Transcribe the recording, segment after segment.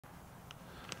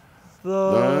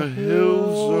The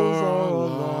hills are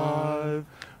alive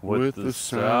with the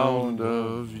sound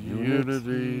of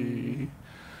unity.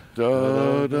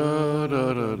 Da da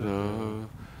da da da.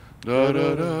 Da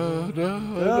da da da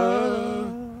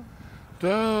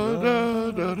da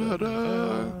da da da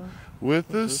da. With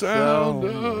the sound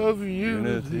of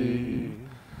unity.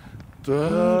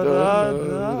 Da da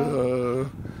da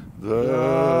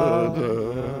da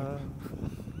da.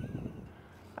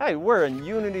 Hey, we're in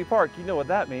Unity Park. You know what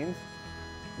that means.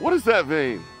 What does that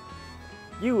mean?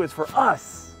 U is for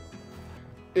us.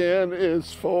 N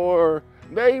is for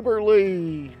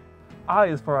neighborly. I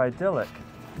is for idyllic.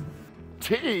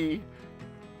 T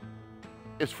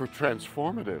is for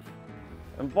transformative.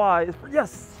 And Y is for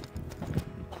yes.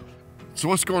 So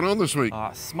what's going on this week?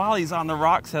 Smiley's on the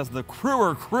Rocks has the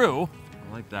Crewer Crew,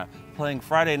 I like that, playing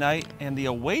Friday night, and the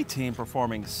away team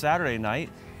performing Saturday night.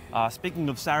 Speaking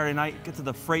of Saturday night, get to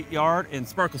the Freight Yard in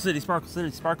Sparkle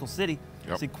City.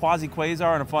 Yep. See Quasi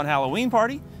Quasar and a fun Halloween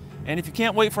party. And if you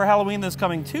can't wait for Halloween this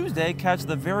coming Tuesday, catch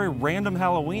the very random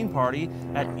Halloween party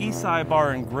at Eastside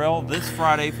Bar and Grill this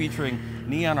Friday, featuring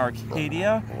Neon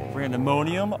Arcadia,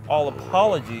 Randomonium, All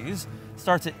Apologies.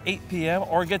 Starts at 8 p.m.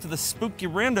 or get to the Spooky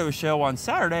Rando show on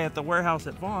Saturday at the Warehouse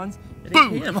at Vaughn's at 8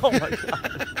 p.m. Oh my God.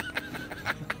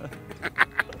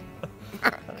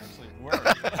 That actually worked.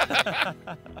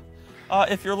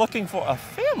 If you're looking for a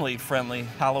family-friendly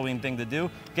Halloween thing to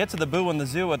do, get to the Boo and the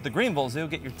Zoo at the Greenville Zoo.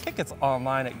 Get your tickets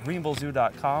online at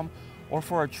greenvillezoo.com. Or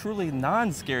for a truly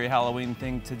non-scary Halloween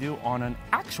thing to do on an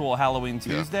actual Halloween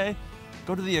Tuesday,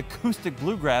 go to the Acoustic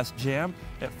Bluegrass Jam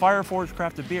at Fireforge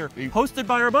Crafted Beer, hosted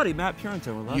by our buddy Matt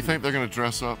Purinton. You think they're going to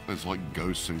dress up as like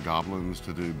ghosts and goblins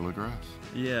to do bluegrass?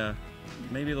 Yeah.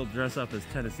 Maybe they'll dress up as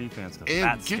Tennessee fans.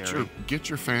 And get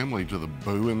your family to the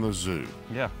Boo and the Zoo.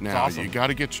 Yeah, now awesome. You got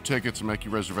to get your tickets and make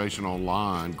your reservation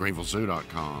online,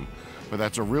 greenvillezoo.com. But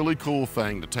that's a really cool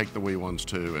thing to take the wee ones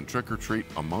to and trick or treat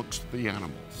amongst the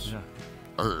animals.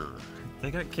 Yeah. They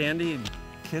got candy, and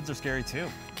kids are scary too.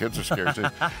 Kids are scary too.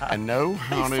 And no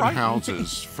haunted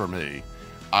houses for me.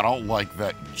 I don't like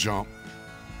that jump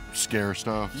scare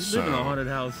stuff. You live in a haunted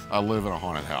house. I live in a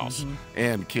haunted house.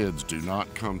 And kids, do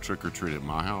not come trick or treat at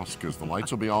my house because the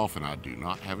lights will be off and I do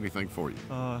not have anything for you.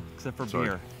 Except for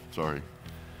beer. Sorry.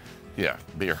 Yeah,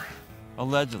 beer.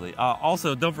 Allegedly.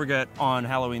 Also, don't forget on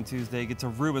Halloween Tuesday, get to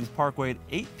Rubens Parkway at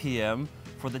 8 p.m.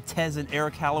 for the Tez and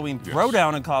Eric Halloween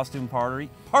Throwdown and Costume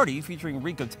Party featuring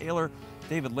Rico Taylor,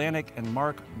 David Lanik, and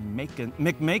Mark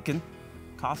McMakin.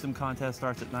 Costume contest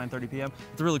starts at 9:30 p.m.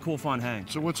 It's a really cool, fun hang.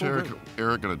 So what's Eric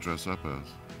going to dress up as?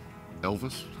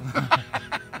 Elvis?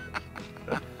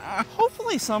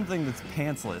 Hopefully something that's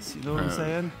pantsless. You know what I'm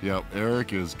saying? Yep.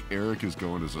 Eric is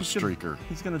going as a streaker.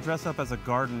 He's going to dress up as a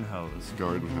garden hose.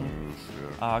 Garden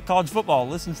hose. Yeah. College football.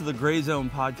 Listen to the Gray Zone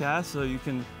podcast so you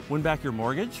can win back your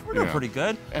mortgage. We're doing pretty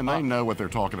good. And they know what they're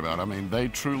talking about. I mean, they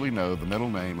truly know the middle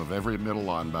name of every middle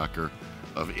linebacker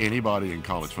of anybody in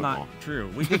college football. Not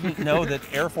true. We didn't know that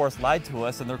Air Force lied to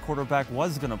us and their quarterback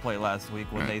was going to play last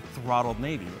week when they throttled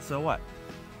Navy. So what?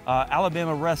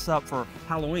 Alabama rests up for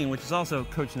Halloween, which is also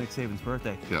Coach Nick Saban's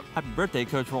birthday. Yep. Happy birthday,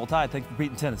 Coach Roll Tide. Thanks for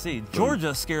beating Tennessee.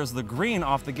 Georgia scares the green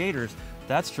off the Gators.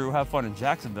 That's true. Have fun in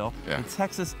Jacksonville. Yeah. The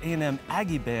Texas A&M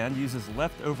Aggie Band uses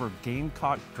leftover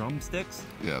Gamecock drumsticks.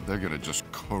 Yeah, they're going to just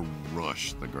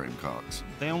crush the Gamecocks.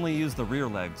 They only use the rear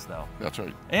legs, though. That's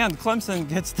right. And Clemson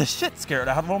gets the shit scared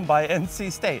out of them by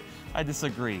NC State. I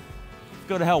disagree.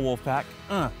 Go to hell, Wolfpack.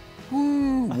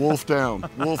 Woo, wolf down,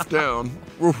 wolf down.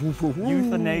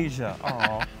 Euthanasia.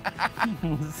 Aw.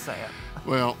 Sad.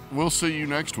 Well, we'll see you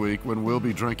next week when we'll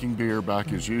be drinking beer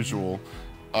back as usual.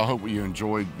 I hope you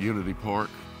enjoyed Unity Park.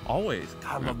 Always.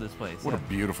 God, I love this place. What a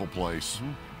beautiful place.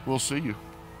 We'll see you.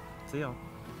 See y'all.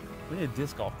 We need a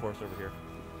disc golf course over here.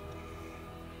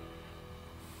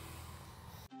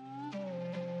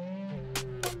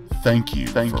 Thank you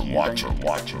for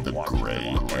watching the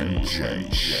Gray and J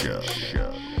Show.